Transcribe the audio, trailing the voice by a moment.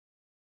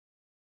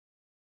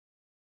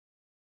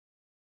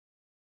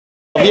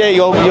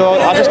Yeah,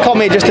 I just come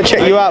here just to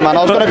check you out, man.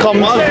 I was going to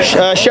come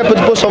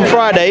Shepherd's Bush on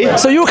Friday.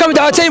 So you were coming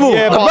to our table?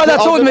 Yeah, a brother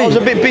told me. I was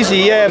a bit busy,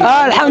 yeah.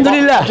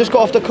 Alhamdulillah. Just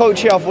got off the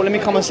coach here. I thought, let me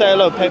come and say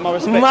hello, pay my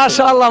respects.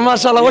 MashaAllah,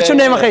 MashaAllah. What's your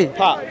name, akhi?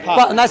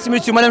 Pat. Nice to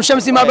meet you. My name is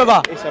Shamsi, my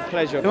brother. It's a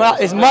pleasure.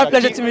 It's my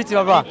pleasure to meet you,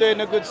 my brother. You're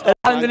doing a good stuff,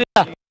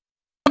 Alhamdulillah.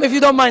 If you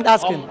don't mind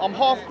asking. I'm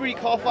half Greek,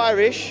 half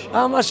Irish.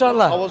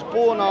 MashaAllah. I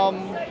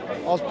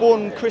was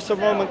born Christian,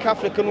 Roman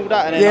Catholic and all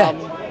that, and then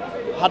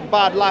had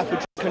bad life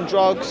with drinking,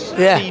 drugs,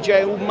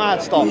 DJ, all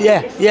mad stuff.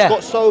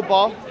 Got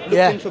sober, looked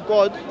into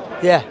God.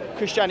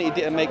 Christianity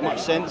didn't make much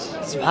sense.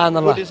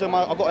 Subhanallah. Buddhism,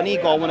 I got an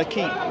ego I want to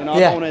keep. You know, I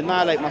don't want to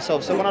annihilate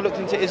myself. So when I looked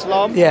into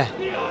Islam,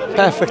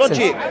 perfect.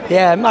 Logic.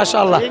 Yeah,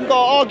 mashallah. You ain't got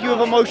to argue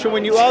with emotion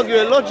when you argue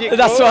with logic.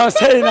 That's what I'm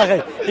saying,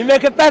 akhi. You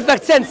make a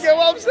perfect sense. You get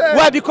what I'm saying?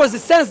 Why? Because the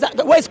sense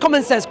that what is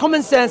common sense?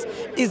 Common sense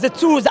is the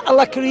tools that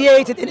Allah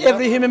created in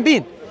every human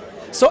being.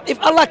 So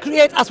if Allah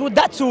created us with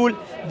that tool,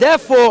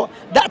 therefore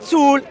that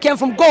tool came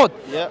from God.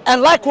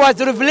 And likewise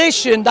the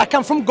revelation that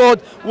comes from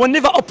God will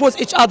never oppose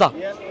each other.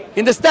 You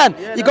understand?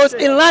 It goes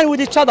in line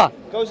with each other.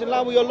 Goes in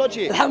line with your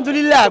logic.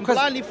 Alhamdulillah. You can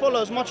blindly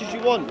follow as much as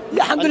you want.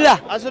 Alhamdulillah.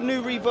 And as a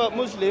new revert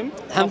Muslim,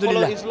 I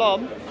follow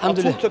Islam. I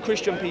talk to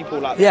Christian people,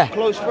 like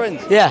close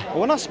friends. But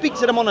when I speak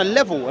to them on a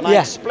level and I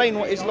explain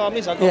what Islam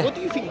is, I go, what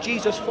do you think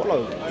Jesus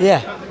followed?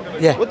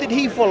 What did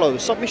he follow?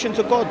 Submission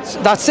to God.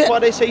 That's it. Why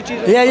they say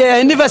Jesus.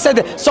 He never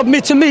said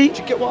submit to me.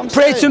 Do you get what I'm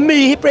pray saying? to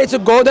me. He prayed to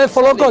God and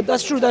follow God.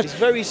 That's true. It's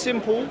very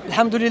simple.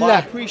 Alhamdulillah. But I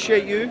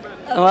appreciate you.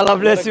 Allah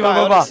bless you, my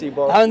brother.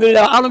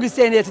 Alhamdulillah. How long are you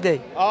staying here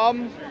today?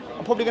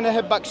 I'm probably going to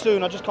head back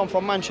soon. I just come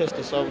from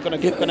Manchester, so I'm going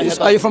to head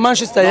back. Are you from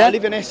Manchester, I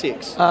live in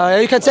Essex.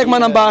 You can take my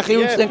number, akhi.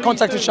 We'll stay in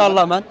contact,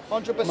 inshallah, man.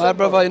 100%. My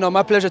brother, you know,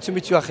 my pleasure to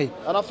meet you, akhi.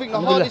 And I think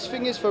the hardest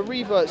thing is for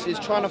reverts is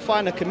trying to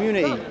find a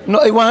community. No,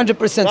 100%,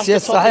 That's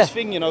yes, the toughest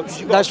thing, you know, because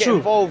you've got to get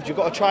involved. You've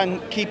got to try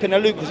and keep in a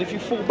loop, because if you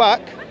fall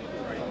back...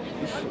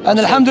 And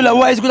alhamdulillah,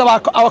 what is good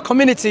about our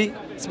community,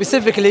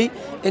 specifically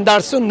in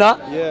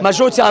DAARUSSUNNAH,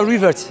 majority are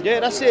reverts. Yeah,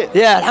 that's it.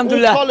 Yeah,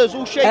 alhamdulillah. All colours,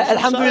 all shapes.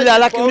 Alhamdulillah,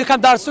 like when you come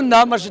to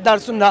DAARUSSUNNAH, MASJID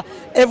DAARUSSUNNAH,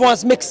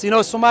 everyone's mixed, you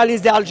know,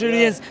 Somalis, the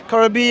Algerians,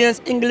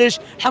 Caribbeans, English,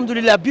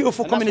 alhamdulillah,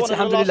 beautiful community,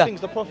 alhamdulillah.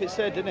 That's one of the last things the Prophet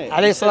said, didn't it?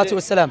 Alayhi salatu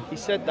wassalam. He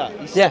said that.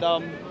 He said,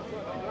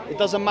 it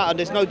doesn't matter,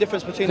 there's no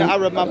difference between an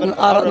Arab man and a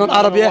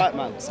white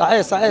man.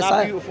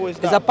 Sahih. Beautiful is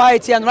that? It's a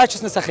piety and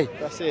righteousness, akhi.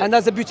 That's it. And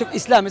that's the beauty of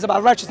Islam, it's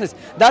about righteousness.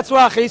 That's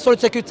why, akhi, sorry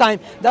to take your time,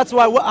 that's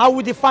why how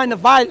we define a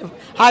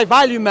high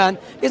value man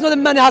is not a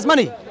man who has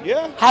money.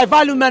 High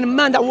value man, a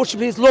man that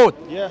worships his Lord.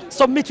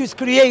 Submit to his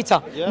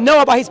creator.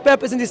 Know about his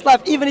purpose in this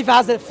life, even if he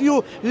has a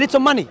few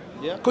little money.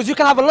 Because you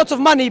can have a lot of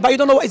money, but you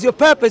don't know what is your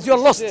purpose, you're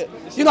lost.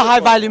 You're not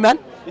high value man.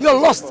 You're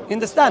lost,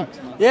 understand?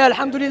 Yeah,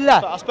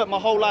 alhamdulillah. I spent my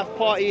whole life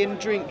partying,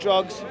 drink,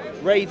 drugs,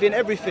 raving,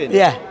 everything.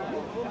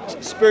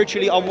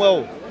 Spiritually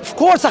unwell. Of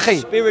course,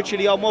 akhi.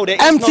 Spiritually unwell. There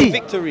empty. is no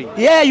victory.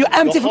 Yeah, you're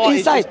empty from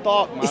inside. Is just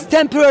dark, man. It's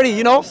temporary,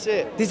 you know. That's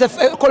it. This is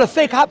called a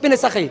fake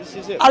happiness,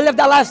 akhi. I left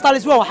that lifestyle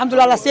as well.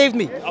 Alhamdulillah, Allah saved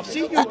me. I've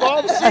seen you, bro.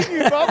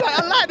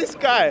 I like this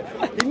guy.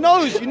 He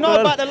knows. You know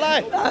about the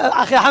life.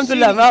 Akhi,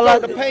 alhamdulillah. Allah,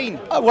 the pain.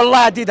 Wallah,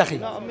 I did, akhi. You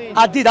know what I mean?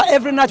 I did.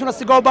 Every night when I used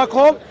to go back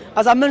home,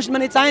 as I mentioned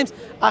many times,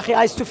 akhi,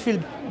 I used to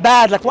feel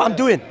bad, like what I'm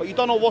doing. But you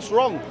don't know what's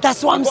wrong.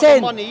 That's what I'm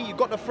saying. You got the money, you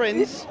got the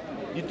friends.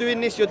 You're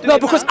doing this, you're doing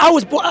that. No, because I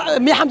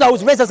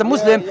was raised as a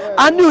Muslim.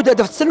 I knew that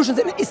the solutions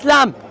in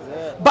Islam.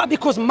 But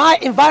because my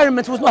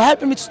environment was not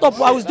helping me to stop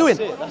what I was doing.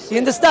 You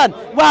understand?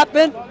 What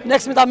happened?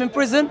 Next minute I'm in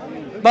prison.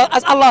 But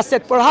as Allah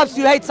said, perhaps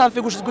you hate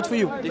something which is good for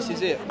you. This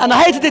is it. And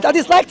I hated it, I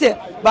disliked it.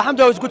 But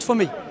alhamdulillah, it was good for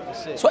me.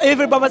 So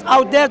everybody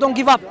out there, don't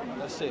give up.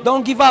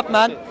 Don't give up,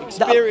 man.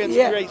 Experience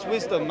creates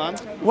wisdom, man.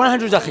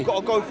 100 akhi. You've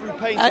got to go through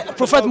pain.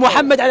 Prophet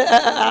Muhammad,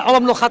 Umar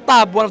ibn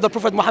al-Khattab, one of the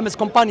Prophet Muhammad's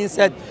companions,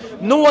 said,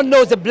 no one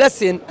knows the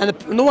blessing and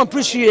no one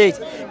appreciates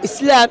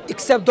Islam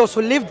except those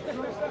who lived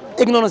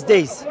ignorance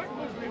days.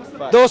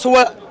 Those who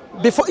were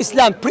before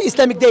Islam,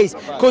 pre-Islamic days.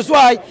 Because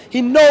why?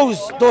 He knows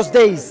those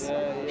days.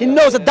 He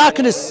knows the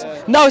darkness.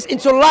 Now it's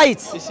into light.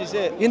 This is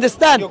it. You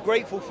understand? You're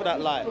grateful for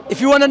that light. If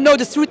you want to know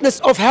the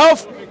sweetness of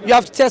health, you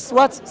have to test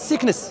what?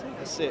 Sickness.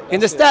 That's it. You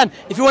understand?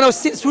 If you want to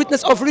see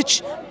sweetness of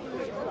rich,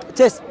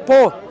 test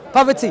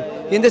poverty.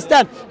 You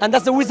understand? And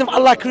that's the wisdom of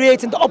Allah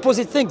creating the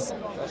opposite things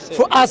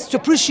for us to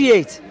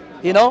appreciate.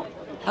 You know?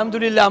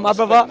 Alhamdulillah, my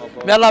brother.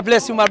 May Allah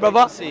bless you, my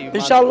brother.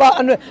 Inshallah.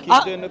 And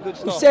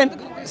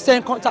stay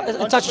in contact,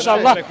 in touch,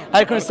 inshallah.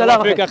 Alaykum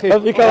assalam.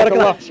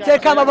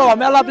 Take care, my brother.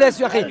 May Allah bless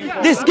you,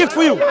 akhi. This gift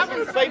for you.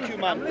 Thank you,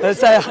 man.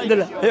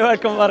 Alhamdulillah. You're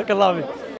welcome, barakallah.